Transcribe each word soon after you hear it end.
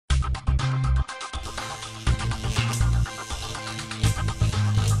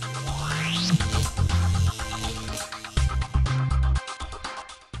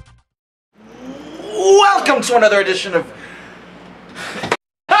Welcome to another edition of...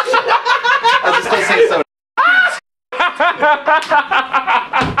 I was just saying so.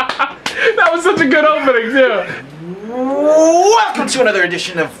 That was such a good opening, too. Welcome to another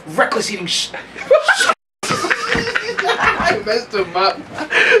edition of Reckless Eating I messed him up.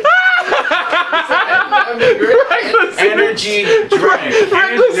 Energy drink.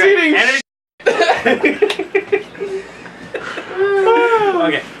 Reckless Eating.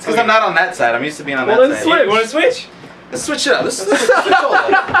 Okay. It's because I'm not on that side. I'm used to being on that let's side. switch. You want to switch? Let's switch it up. Let's switch it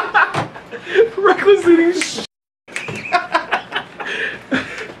up. Reckless Eating.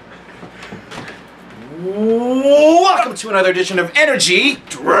 Welcome to another edition of Energy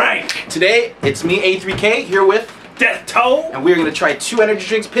Drink. Today, it's me, A3k, here with Deathtoll. and we're going to try 2 energy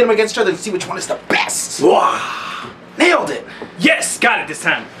drinks, pit them against each other, and see which one is the best. Wow. Nailed it. Yes, got it this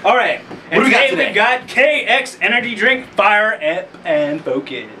time. All right. And What do we got today we've got KX Energy Drink Fire Up and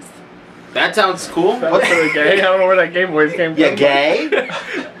Focus. That sounds cool. What's really gay? I don't know where that Game Boys came from. You gay?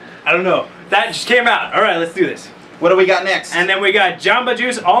 I don't know. That just came out. All right, let's do this. What do we got next? And then we got Jamba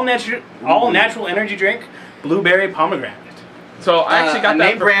Juice all natural energy drink, Blueberry Pomegranate. So I actually got a that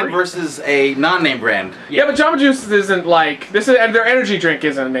name for brand free. versus a non-name brand. Yeah, but Jamba Juice isn't like this. Is their energy drink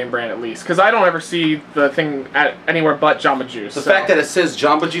isn't a name brand at least because I don't ever see the thing at anywhere but Jamba Juice. The fact that it says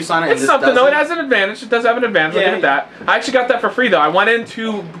Jamba Juice on it, and it's this something though. It doesn't- has an advantage. It does have an advantage. I'll Yeah. give it that. I actually got that for free though. I went in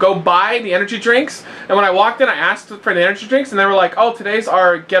to go buy the energy drinks, and when I walked in, I asked for the energy drinks, and they were like, "Oh, today's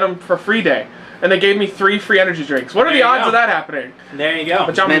our get them for free day," and they gave me 3 free energy drinks. What are There the you odds go. of that happening? There you go.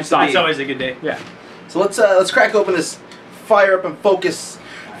 But Jamba meant Juice to be. It's always a good day. Yeah. So let's crack open this Fire Up and Focus.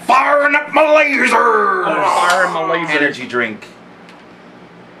 Firing up my lasers! Firing my lasers. Energy drink.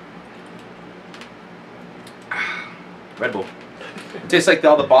 Red Bull. Tastes like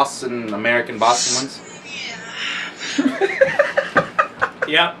all the Boston, American Boston ones.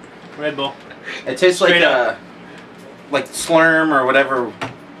 Yep. Red Bull. It tastes Straight up. like Slurm or whatever.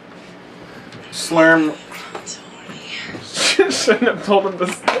 Slurm. Shouldn't have told him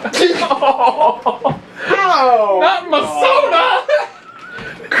this. Oh, Oh! not my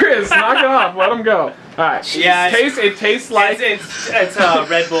soda! Chris, knock it off. Let him go. All right. Yeah, It tastes like. It's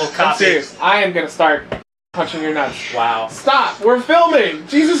Red Bull I'm coffee. serious. I am gonna start punching your nuts. Wow. Stop. We're filming.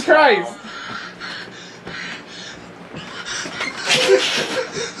 Jesus Christ.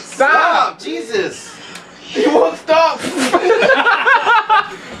 Stop. Jesus! You won't stop.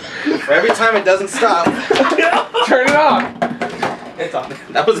 For every time it doesn't stop. Turn it off. It's on.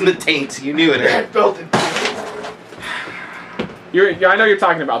 That wasn't a taint. You knew it. I felt it. I know you're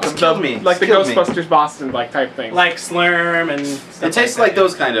talking about Just killed me. like the Just killed me. Ghostbusters Boston like type thing. Like Slurm and stuff It tastes like like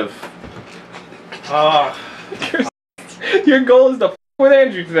those kind of. Oh. Your goal is to f with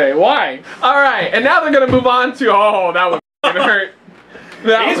Andrew today. Why? All right, and now they're gonna move on to that was gonna hurt.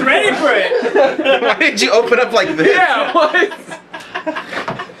 That He's was- ready for it. Why did you open up like this? Yeah. What?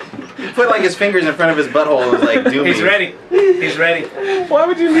 He put like his fingers in front of his butthole and was like, do me. He's ready. He's ready. Why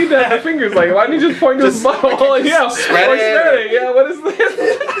would you need that for fingers? Like, why don't you just point to his Just- butthole? just Yeah, spread or it. spread it. Yeah. What is this?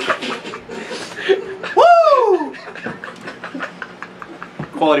 Woo!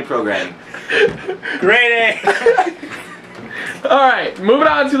 Quality programming. Great A. All right, moving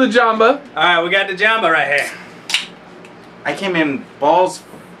on to the Jamba. All right, we got the Jamba right here. I came in balls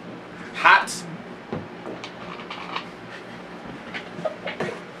hot.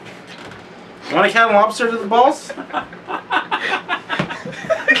 You want to count lobster to the balls?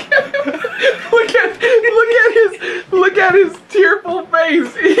 Look at his tearful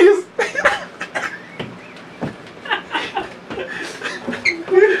face. He's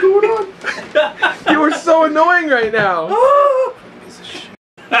what's going on? You are so annoying right now. Piece of shit.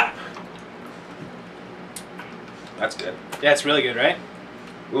 That's good. Yeah, it's really good, right?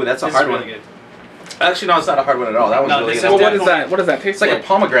 Ooh, that's a This hard is one. really good. Actually, no, it's not a hard one at all. That one's No, really this good. is Well, what is definitely- that? What does that taste It's like like? a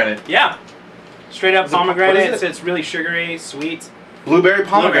pomegranate. Yeah. Straight up Is it- what pomegranate. is it? It's really sugary, sweet. Blueberry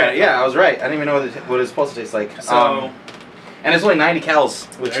pomegranate. Blueberry. Yeah, I was right. I didn't even know what it's supposed to taste like. So And it's only 90 cals,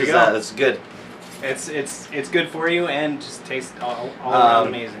 which There is you go. that's good. it's good for you and just tastes all around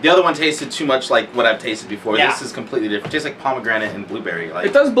amazing. The other one tasted too much like what I've tasted before. Yeah. This is completely different. It tastes like pomegranate and blueberry. Like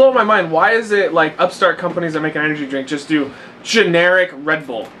It does blow my mind. Why is it like upstart companies that make an energy drink just do generic Red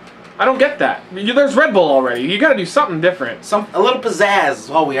Bull? I don't get that. There's Red Bull already. You gotta do something different. a little pizzazz is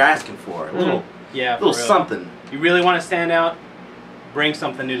all we are asking for. A little, Yeah, for little real. something. You really want to stand out? Bring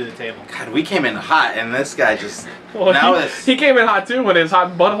something new to the table. God, we came in hot, and this guy just Well, now he came in hot too when his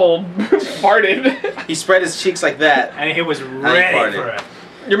hot butthole farted. he spread his cheeks like that. And he was ready farted. for it.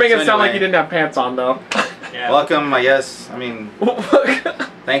 You're making So it sound like anyway. you didn't have pants on though. Yeah. Welcome, I guess. I mean,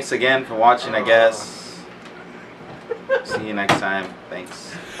 thanks again for watching. I guess. See you next time.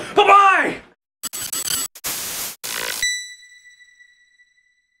 Thanks. Bye-bye!